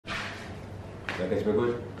That is very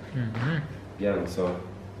good. Yeah, so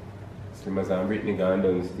Slimmers and Britney gone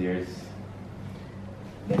downstairs.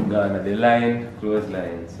 Then gone at the line, close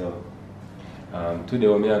line. So today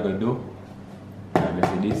what me I gonna do? You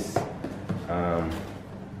see this.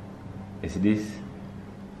 You see this.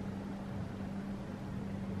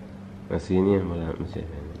 I see your name, but I'm saying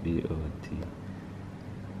B-O-T.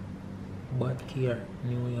 Bad Care,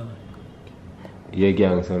 New York. Yeah,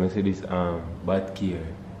 gang, so I see this Bad Care.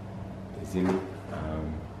 You see me?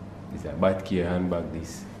 It's a Bad Care handbag,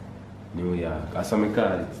 this New York. That's what I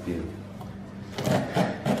call it still.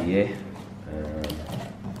 Yeah.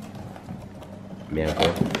 Me I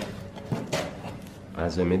go.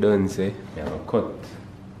 As when I done say, me I go cut.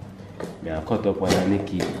 Me I cut up one of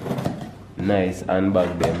Nikki nice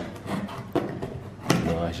handbag them.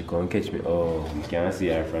 No, she can't catch me. Oh, you can't see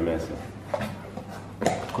her from here, so.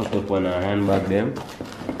 Cut up on her handbag them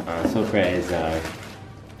and surprise her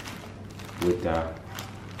with a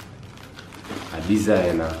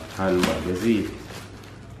designer handbag. You see it?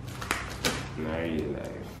 I really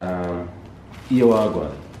like here we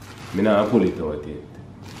go. I not pull it out yet.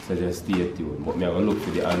 So just stay tuned. But I will look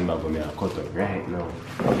for the handbag and I cut up right now.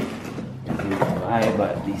 I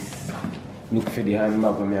bought this. Look for the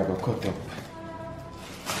handbag and I go cut up.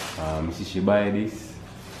 See she buy this.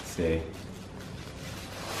 Say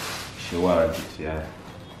she want it, yeah.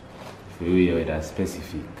 For you with a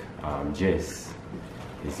specific dress.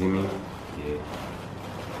 You see me? Yeah.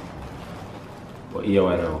 But here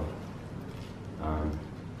one now.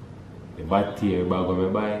 The Bad Care bag I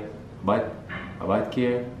buy. Bad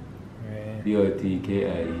Care.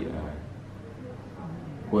 B-O-T-K-I-E-R.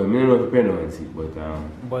 Well, I don't know if you pronounce it, but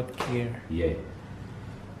Bad Care. yeah.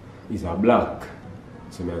 It's a black.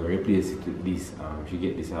 So I'm going to replace it with this. She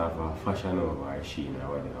get this off a Fashion Nova or Shein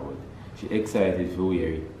or whatever. She excited to wear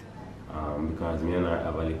it because me and her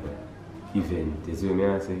have a little event. That's what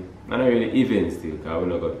I say. Not really event still, because we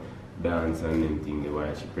not got dance and them thing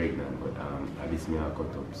while she's pregnant, but at least me I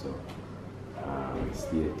cut up, so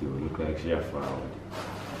stay tuned. Look like she are forward.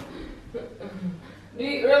 Do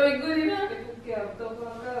you really good enough?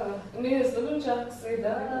 Me used to do Jack say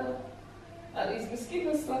that. At least my skin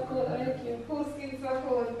is stuck out like you. Whose skin is stuck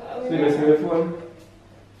out? See my phone?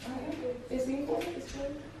 Is he phone? Is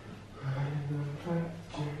phone?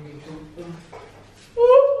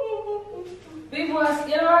 Big boss,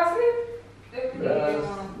 you know what I said?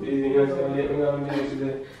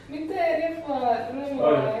 Me tell you what, no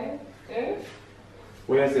eh?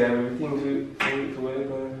 What I say, everything to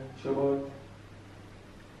show about?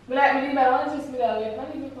 But like me, I want to just me that way. What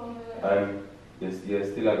did you come And you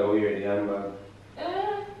still like a weird handbag?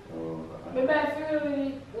 Oh. Maybe I feel really.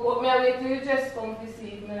 What me I wait till you just come to see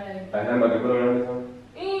it, man. And handbag, you put on this one?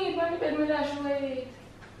 But the bed me dash away.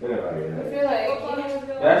 I never heard I that. feel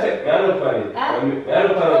like. That's it. I look funny. I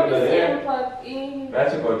look funny. Pot in.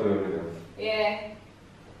 That's your part of it. Yeah.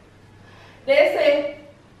 They say,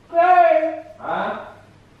 Claire. Ah?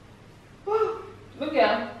 Look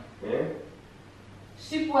here. Yeah?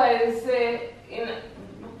 Shipwise say,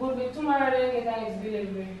 will be tomorrow then get his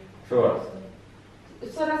delivery. Sure.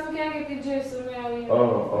 So that we can get the dress so me.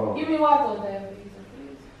 Oh. Give me water there, please.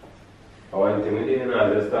 I want to you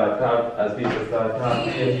know, just start talk, as people start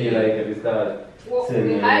talking, you feel like if you start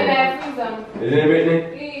singing. I have them. Isn't it,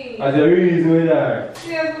 Brittany? As a reason with her.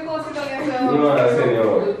 Yes, because you don't get them. You want to send you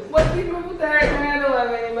out. But people put her right when I don't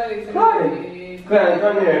have anybody to Hi. Client,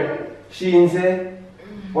 come here. She say,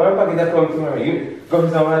 one packet that come tomorrow. You go for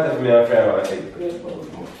some water for me and fry water.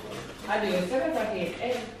 I do. Send a packet.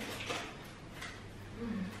 Hey.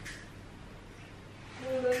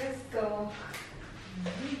 Let's go.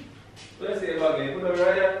 Let's see about it. Put them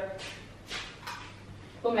right there.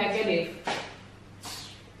 Come and get it.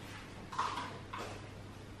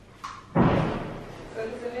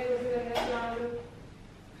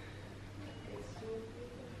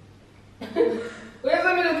 Where's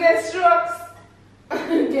the middle get strokes?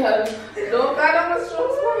 Girl, don't call them the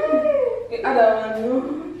strokes, man. I don't know.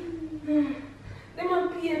 They might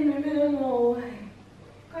pay me, I don't know why.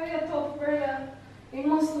 Because you're tough, brother. You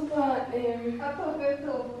must support them. I thought they're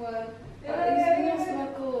tough, man. You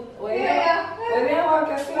slack out. When you walk,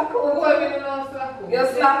 you slack out. What you know slack out? You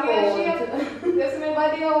slack out. Just my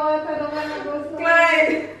body over, I don't want to go slow.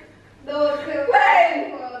 Clyde! Don't tell Clyde!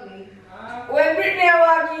 When Brittany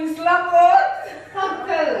walk, you slack out. How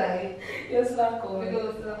tell I? You slack out. We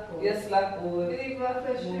don't slack out. You slack out. We leave our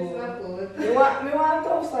flesh, we slack out. Me want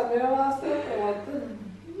tough stuff, me don't want slack out.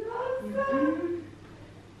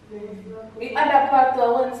 The other part to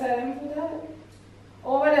one side, I'm for that.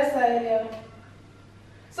 Over the side, yeah.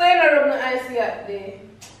 So you don't rub no ice yet there.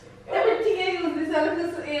 Everything I use this, I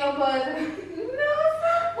just air, but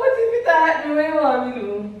me what you want me to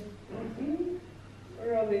do.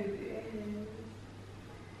 Rub it in.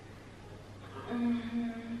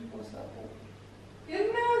 What's up? You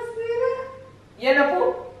not see that? You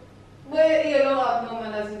know, But you don't have no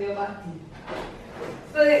man that's in your body.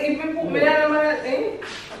 so if you put me down on that thing,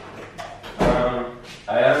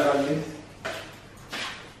 I am on this.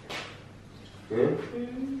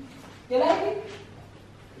 you like it?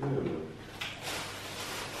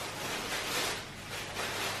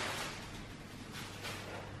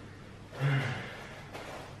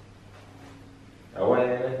 I want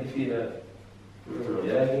to feel that.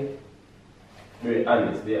 You like it? Be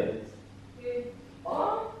honest, be honest.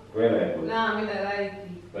 Oh, Where like it? Nah, I don't like it.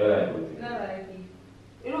 Where like it? Not like it.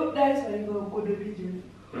 you look nice when you go to the video.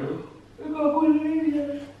 Hmm? You go to the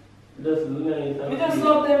video. Just look at it. We just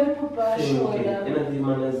love them to put on show Okay. them. You know the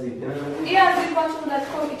man has it. You know? He has the passion that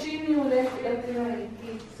come, she knew that tonight.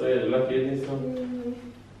 So you're lucky with this one?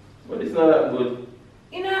 But it's not that good.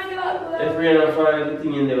 You know, I feel like If you're not finding the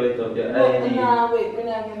thing in there, wait up, your ID. Nah, wait, we're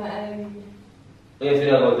not gonna ID. If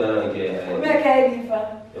you're not going to get We ID. make ID for.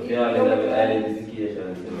 If you have identification,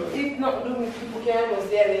 If not, do people can't go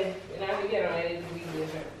see it. We're not gonna get on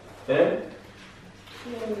identification. eh?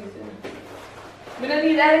 We don't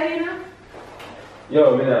need ID now?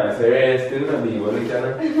 Yo, me nah say rest still not be, but look at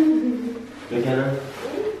it. Look at it.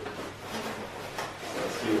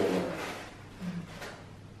 That's you, man.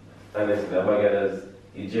 Honestly, that bag has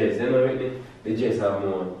the jets, you know, really? The jets have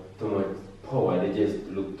too much power, they just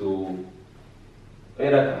look too. What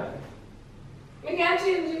you call it? We can't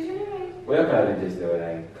change it anyway. What you call the jets that were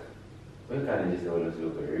like? What you call the jets that were just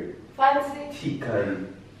look very Fancy. thick and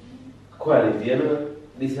quality, you know?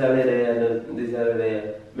 This are there, this are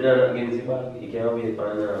there. Me not getting it back, you can't wait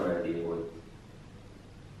for an hour day, but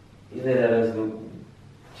you say that just look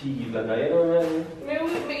cheap, like, you know, man?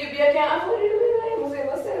 Maybe you can't afford it. We say,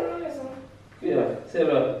 what's that? Yeah, say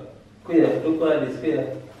look, look at this, yeah.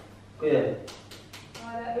 What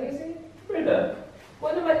do you say? Where that?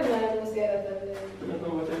 What nobody knows to say that? I don't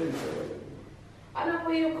know what that is. I know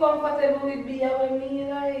where you comfortable with be with me,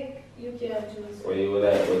 like, you can't choose. What you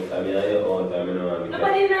like, but I mean, I own, I mean, I mean,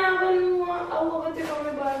 Nobody now gonna want, I want to take on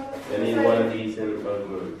my bag. I need one decent bag.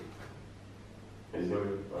 Is there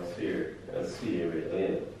a sphere? A sphere,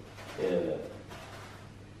 yeah. Yeah,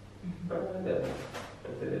 that. That.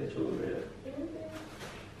 That's the truth, yeah.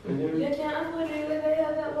 You can't afford it, like I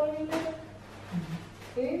have that money there.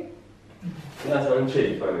 Eh? That's some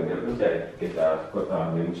trade for me, I'm trying to get that cut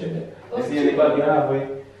off them trade. You see the bag you have, way?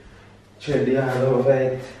 Trade the hand over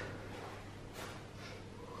it.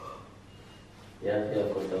 Yeah,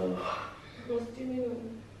 cut off. What's the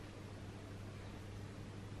meaning?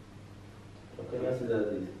 Okay, let's see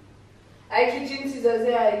that. I kitchen scissors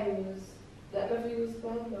there I use. That never use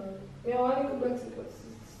palm down. Me I want to go back to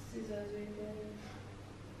scissors right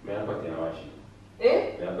May I cut the wash it? there. Eh?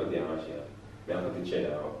 May I cut the wash it? May I cut the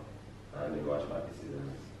cheddar out? And then wash back the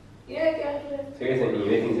scissors. Yeah, I can do that. So you say you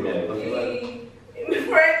make things in there, cut the wash?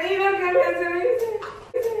 Friend, you don't come here to me.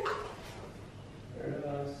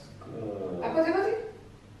 Rascal. I put it.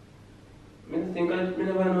 Me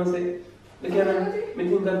never know say. Look at her. Me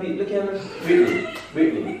think of it. Look at her.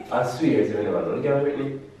 Brittany. I swear to me never know. Look at her,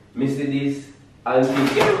 Brittany. Me see this and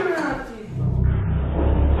think.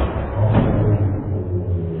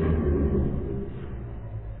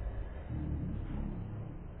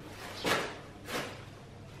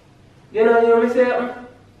 You know me say,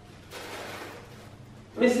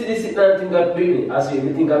 me see this sitting and think of Brittany. I swear,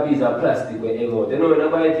 me think of piece of plastic where you go. You know when I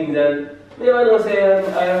buy things and me never know say I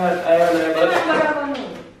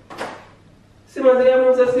Simmons, I am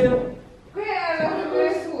not saying.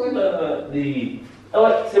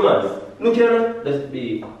 Simmons, look here, that's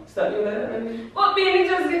big. Start you there. But Billy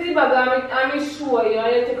just get it back. I'm sure you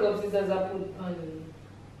and you take up scissors and put on it.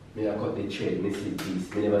 Me I cut the thread, me see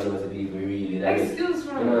this. Me never know the people really. Excuse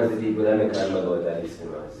me. I know the people that make a bag out of this,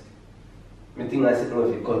 Simmons. Me think I sit down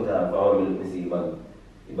if you cut off, I want me see the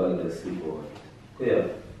bag just slip over. Go here.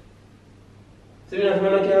 Simmons,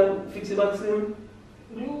 I can fix the back, Sim?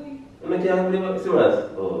 Louis. I can't believe it, Simmons.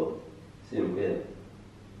 Oh, Sim, go here.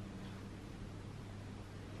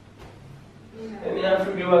 And you have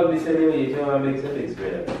to give up this anyway if you want to make some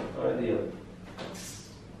experience. What do you?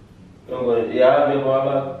 I'm going to, yeah, I'm going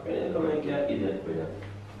to come and get idiot, brother.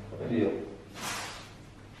 What do you?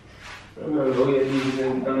 I'm going to go get these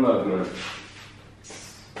and come back, man.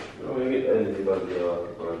 I'm going to get anything back there,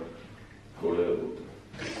 man. Go there.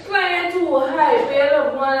 Client too high, but you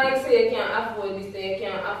love one like say you can't afford this, you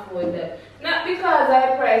can't afford that. Not because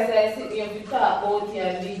I price I sit here to talk about it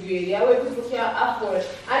and degrade it. I where people can afford.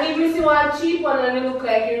 And if you see one cheap one and it look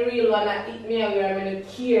like a real one that eat me away, I don't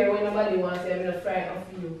care when nobody wants it, I'm not frightened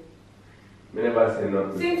of you. I never say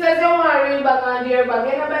nothing. Since I don't want a real bag and dear bag,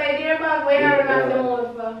 you don't buy a dear bag, why you don't run off the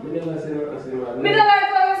mouth for? I never say nothing. Me don't like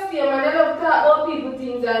how you stay, man. I love to talk about people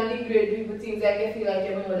things and degrade people things like you feel like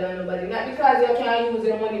you're more than nobody. Not because you can't use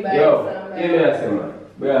your money by yourself. Give me a say, man.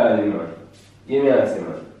 Brother, man. Give me a say,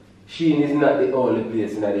 man. Shein is not the only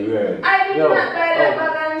place in the world. I did not buy that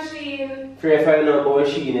bag and Shein. Free find out about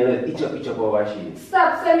Shein, you just itch up over Shein.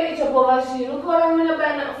 Stop send me itch up over Shein. Look how I'm gonna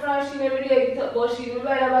buy nothing from Shein every day. Get up about Shein. I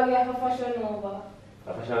buy that bag here for Fashion Nova.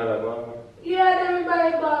 A Fashion Nova bag? Yeah, then I buy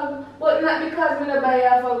a bag. But not because I buy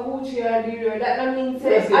it for Gucci or Dior. That don't mean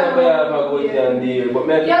Yes, I don't buy it for Gucci and Dior.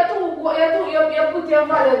 But you put your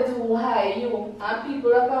value too high, you. And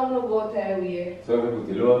people are coming to go to way. So you put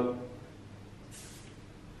it low?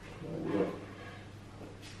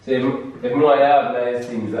 So if more I have nice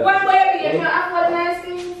things. What boy you if you afford nice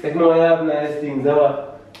things? If more I have nice things,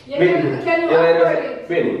 Yeah, can you afford it?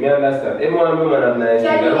 Benny, me understand. If more women have nice things,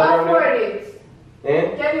 Can you afford it?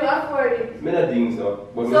 Eh? Can you afford it? Me not think so.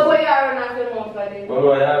 But So where you are not the month for them? but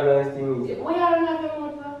more I have nice things. Where you are not the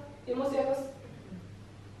month for? You must have us.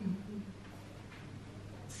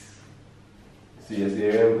 So you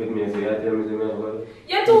say you with me, so you tell me to go.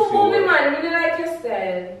 You're too cool, man. I really like your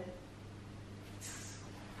style.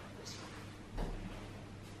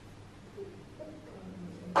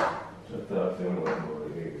 Shut up, say more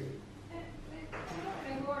about it.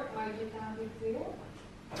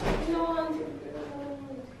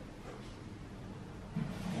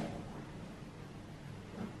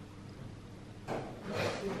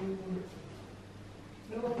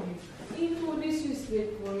 No, he's too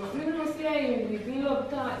disrespectful. Me don't say I am big. Me love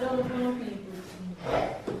talk down in front of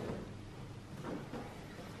people.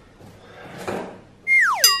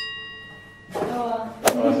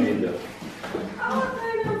 How sweet though. How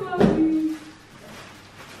kind of baby?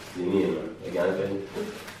 The name, man. You can tell me.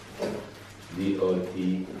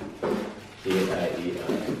 DOTKIER. You hear me?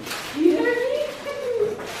 You hear me?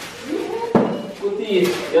 Good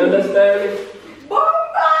teeth. You understand me?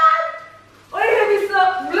 Bombard! What is this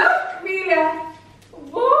up? Block me there.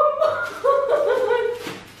 Bombard!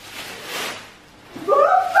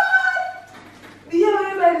 Bombard! Do you know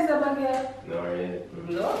anybody this up again? No, really.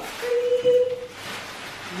 Block me.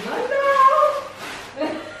 No.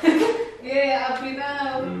 Yeah, happy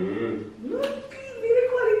now. Look, really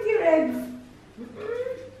quality reds.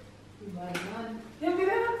 Why not? You feel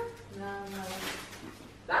that? No.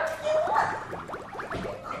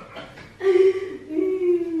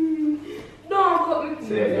 Don't cut me.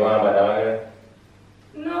 Say, you want about that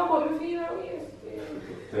one? No, but me feel that way.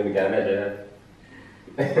 So you can measure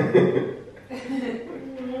that.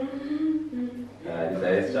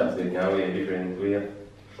 This is chops, so you can weigh different way.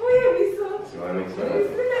 Oh, yeah, we saw. So I mix It's one.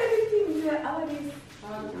 the nice things that all this.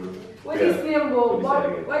 What Yeah. is name, Bo? What is that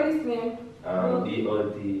again? What is name?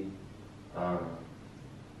 DOT,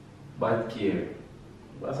 bad care.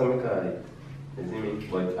 That's what I call it. You see me?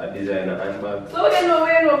 But I design a handbag. So they know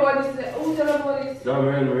where you know about this. Who tell about this? No,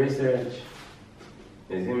 we're in research.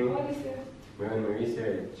 You see me? What is it? We're in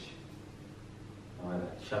research.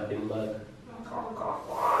 Shopping bag.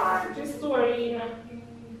 Just story, you know.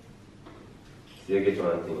 So you get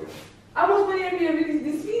one thing. How much money are you because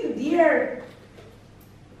this feel dear?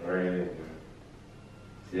 Really?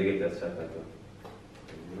 So you get that chocolate too.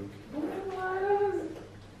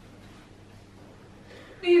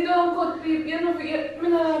 Please don't cut people. You know, me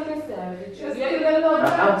not like a savage. You love An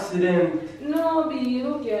accident. No, be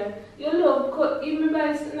okay. You love cut. Even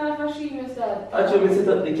by sitting off a sheet yourself. Actually, I set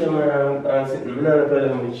up the camera and sitting. I'm not a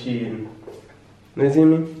problem with Shein. You see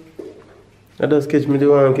me? I just catch me the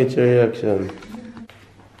one catch your reaction.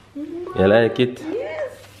 You like it?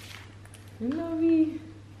 Yes. I love it.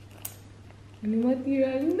 And the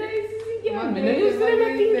material is nice. Yeah, Mommy, I used to mommy,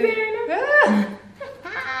 them things mommy. there, no?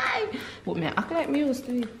 But me act like me used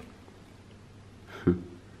to it.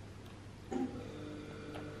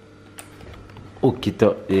 Hook it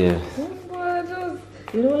up, yeah. Oh boy, just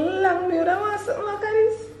you know long me would I want something like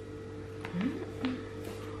this.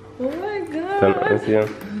 Oh my god. See you.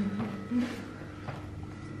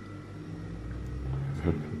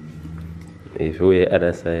 If you wear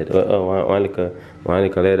other side, one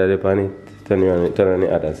little leather upon it, turn on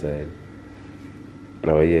the other side.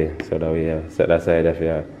 Oh yeah, so that way, yeah. Set that side of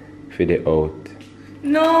your for the out.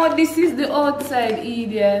 No, this is the outside,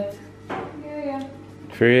 idiot. Yeah.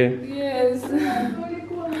 Free? Yes. Britney,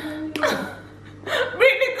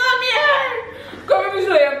 come here. Come let me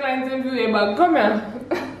show your clients in your bag. Come here.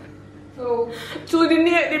 So, To the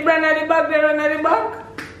the brand at the back there and at the back.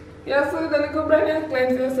 Yeah, so then you go brand and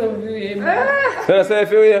cleanse yourself. So I say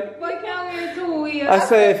if you wear. But can't wear two wear. I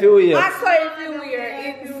say if you wear. I saw if you wear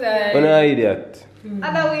inside. You're not an idiot.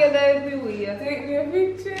 Other wear that if you wear. Take me a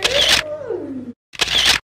picture.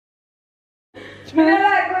 I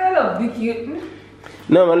like when I love the cute.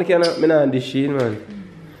 No man, look at me not on this sheen, man.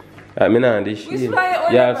 Me not on this sheen.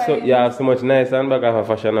 You have so much nice handbag of a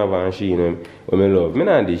Fashion Nova and sheen when me love. Me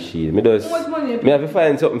not on this sheen. Me just How much money? me have to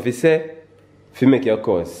find something to say to make your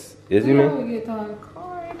course. You see me? Now we get on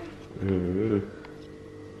card.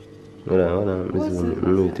 Hold on. Let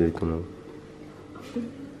me tell you come out.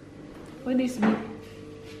 What this be?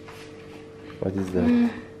 What is that?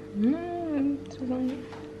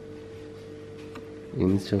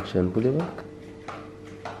 Instruction, pull it back.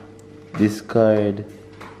 Discard.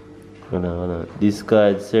 Hold on.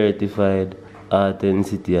 Discard certified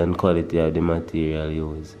authenticity and quality of the material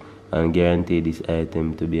used and guarantee this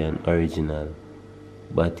item to be an original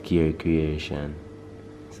Batcare creation.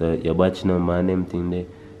 So your batch number and them thing they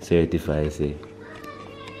certify say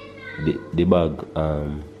the bag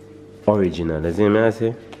original. That's what I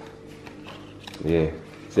say? Yeah.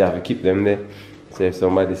 So you have to keep them there. So if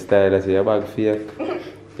somebody style that say your bag fake,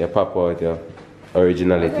 you pop out your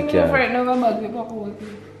originality I'm card. afraid no bag we pop out.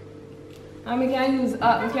 And we can use we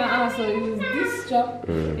can also use this strap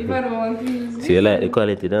if I don't want to use this. So you like the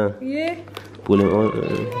quality down? Yeah. Pull them out.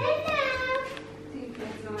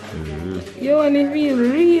 You want to feel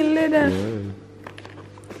real leather.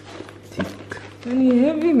 Thick. When you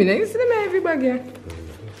heavy, me you see them heavy bag here.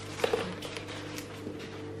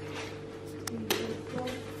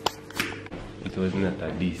 It was not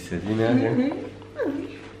a decent, you know?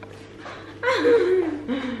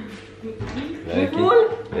 Like Cool?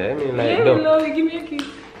 it? Yeah, I mean like Yeah, that. love it. Give me a kiss.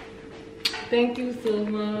 Thank you so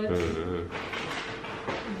much.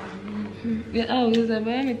 You always buy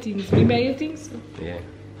my things. You buy your things? Yeah.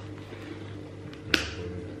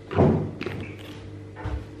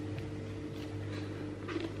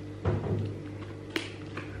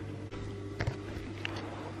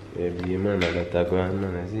 Baby, man, I got that going,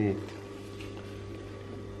 man, I see it.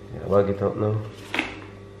 Yeah, bag it up now.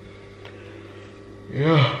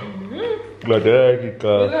 Yeah. Glad I like it, I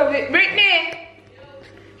love it. Brittany!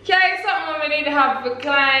 Carry something we need to have for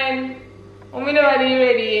climb. We never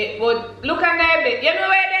ready yet, but look at that bit. You know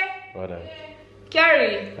where they? What that?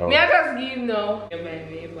 Carry. Oh. Me I just give now. You buy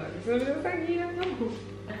me a bag. So just I give now.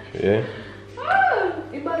 Yeah? Ah!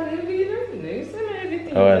 You buy me a bag. You send me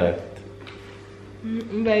everything. How about that?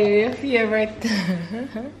 Buy you your favorite.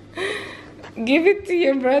 Give it to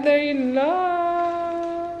your brother-in-law.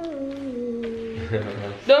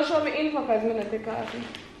 Don't show me info because I'm going to take off.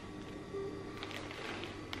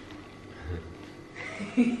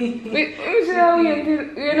 we should have waited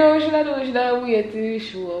till, you know, we should have waited till the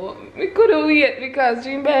show. We couldn't wait because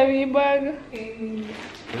she buy me a bag.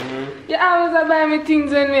 You always buy me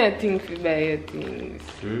things when I think you buy your things.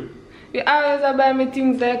 You always buy me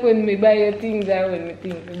things like when me buy your things or when me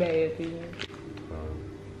think you buy your things.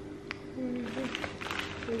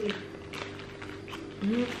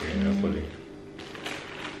 Yeah, fully.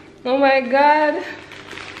 Oh my god.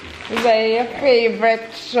 You buy your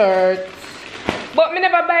favorite shirt. But me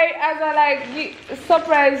never buy it as a like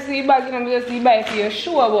surprise to you bag, you know, just you buy it for your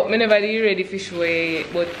show, but me never be ready for show yet.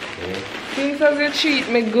 But things as you treat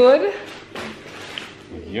me good.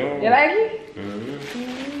 Yo. You like it?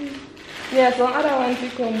 Yeah, some other ones will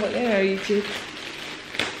come, but they don't reach it.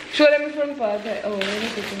 Show them the front part. Like, oh, let me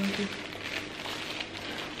take them.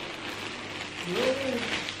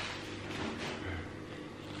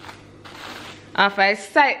 After I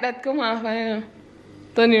sight that come off, I know.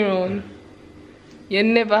 Turn it around. You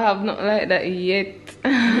never have nothing like that yet.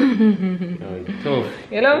 Tough.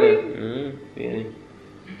 You love me? Yeah.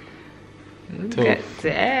 Look at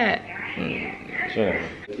that. Sure.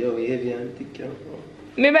 Yo, we heavy and thick, yo.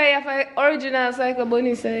 Maybe I have an original Psycho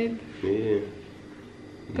Bunny side. Yeah.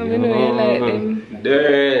 Come in here like them.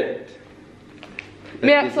 Dirt.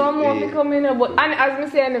 Me have some more to come in here, but and as me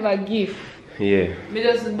say, I never give. Yeah. Me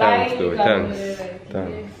just buy Thanks, it. though. because Thanks. me like it.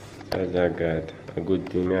 Thanks. That's a God. A good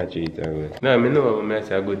thing, I treat her good. No, I know when I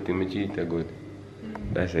say a good thing, I treat her good.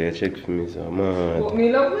 That's why you check for me, so man. But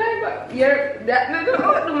me love my bag. Yeah, that no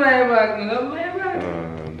don't do my bag. Me love my bag.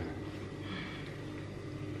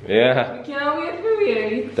 Yeah. You can't wait for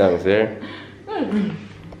wear it. Thanks, sir.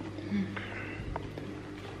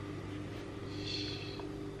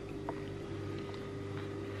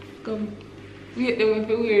 Come. Wait them if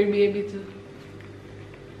you wear it, baby too.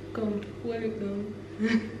 Come, where it come?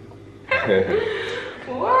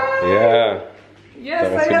 What? Yeah. Yes,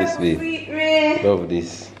 Thanks I for got this to week. see me. Love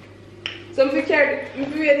this. So if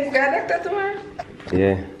you wear this guy doctor tomorrow?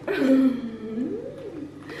 Yeah.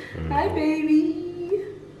 Hi baby.